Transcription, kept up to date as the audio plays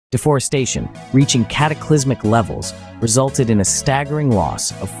Deforestation, reaching cataclysmic levels, resulted in a staggering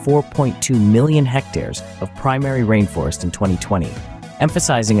loss of 4.2 million hectares of primary rainforest in 2020,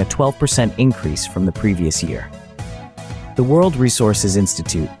 emphasizing a 12% increase from the previous year. The World Resources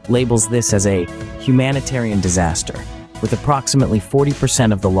Institute labels this as a humanitarian disaster, with approximately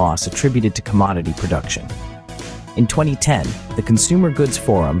 40% of the loss attributed to commodity production. In 2010, the Consumer Goods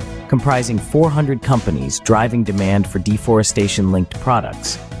Forum, comprising 400 companies driving demand for deforestation-linked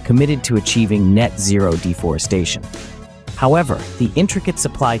products, committed to achieving net zero deforestation. However, the intricate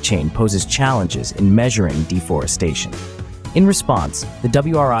supply chain poses challenges in measuring deforestation. In response, the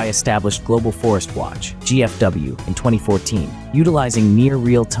WRI established Global Forest Watch, GFW, in 2014, utilizing near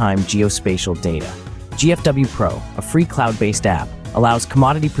real-time geospatial data. GFW Pro, a free cloud-based app, allows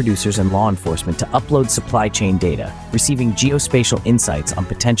commodity producers and law enforcement to upload supply chain data, receiving geospatial insights on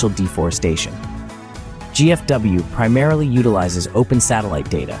potential deforestation. GFW primarily utilizes open satellite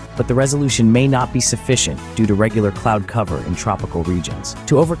data, but the resolution may not be sufficient due to regular cloud cover in tropical regions.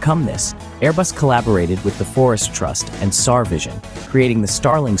 To overcome this, Airbus collaborated with the Forest Trust and SAR Vision, creating the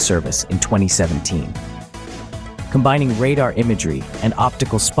Starling service in 2017. Combining radar imagery and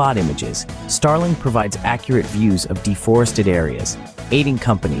optical spot images, Starling provides accurate views of deforested areas, aiding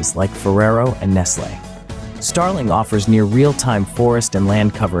companies like Ferrero and Nestlé. Starling offers near real-time forest and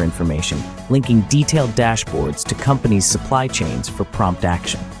land cover information, linking detailed dashboards to companies' supply chains for prompt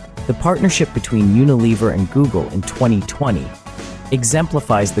action. The partnership between Unilever and Google in 2020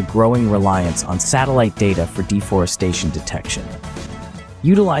 exemplifies the growing reliance on satellite data for deforestation detection.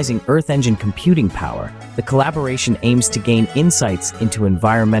 Utilizing Earth Engine computing power, the collaboration aims to gain insights into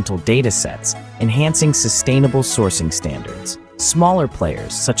environmental data sets, enhancing sustainable sourcing standards. Smaller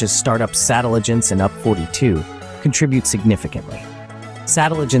players, such as startups Satelligence and Up42, contribute significantly.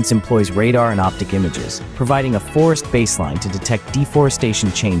 Satelligence employs radar and optic images, providing a forest baseline to detect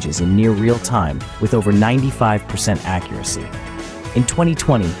deforestation changes in near real time with over 95% accuracy. In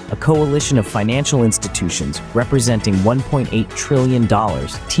 2020, a coalition of financial institutions representing $1.8 trillion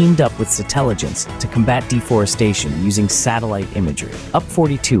teamed up with Satelligence to combat deforestation using satellite imagery.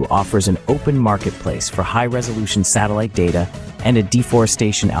 Up42 offers an open marketplace for high-resolution satellite data and a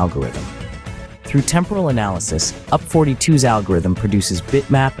deforestation algorithm. Through temporal analysis, Up42's algorithm produces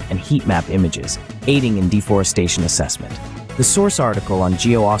bitmap and heatmap images, aiding in deforestation assessment. The source article on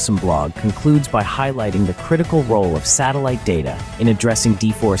Geoawesome blog concludes by highlighting the critical role of satellite data in addressing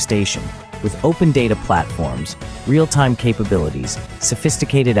deforestation, with open data platforms, real-time capabilities,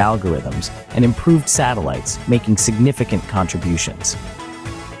 sophisticated algorithms, and improved satellites making significant contributions.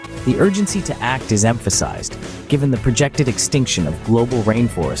 The urgency to act is emphasized, given the projected extinction of global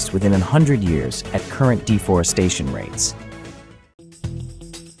rainforests within 100 years at current deforestation rates.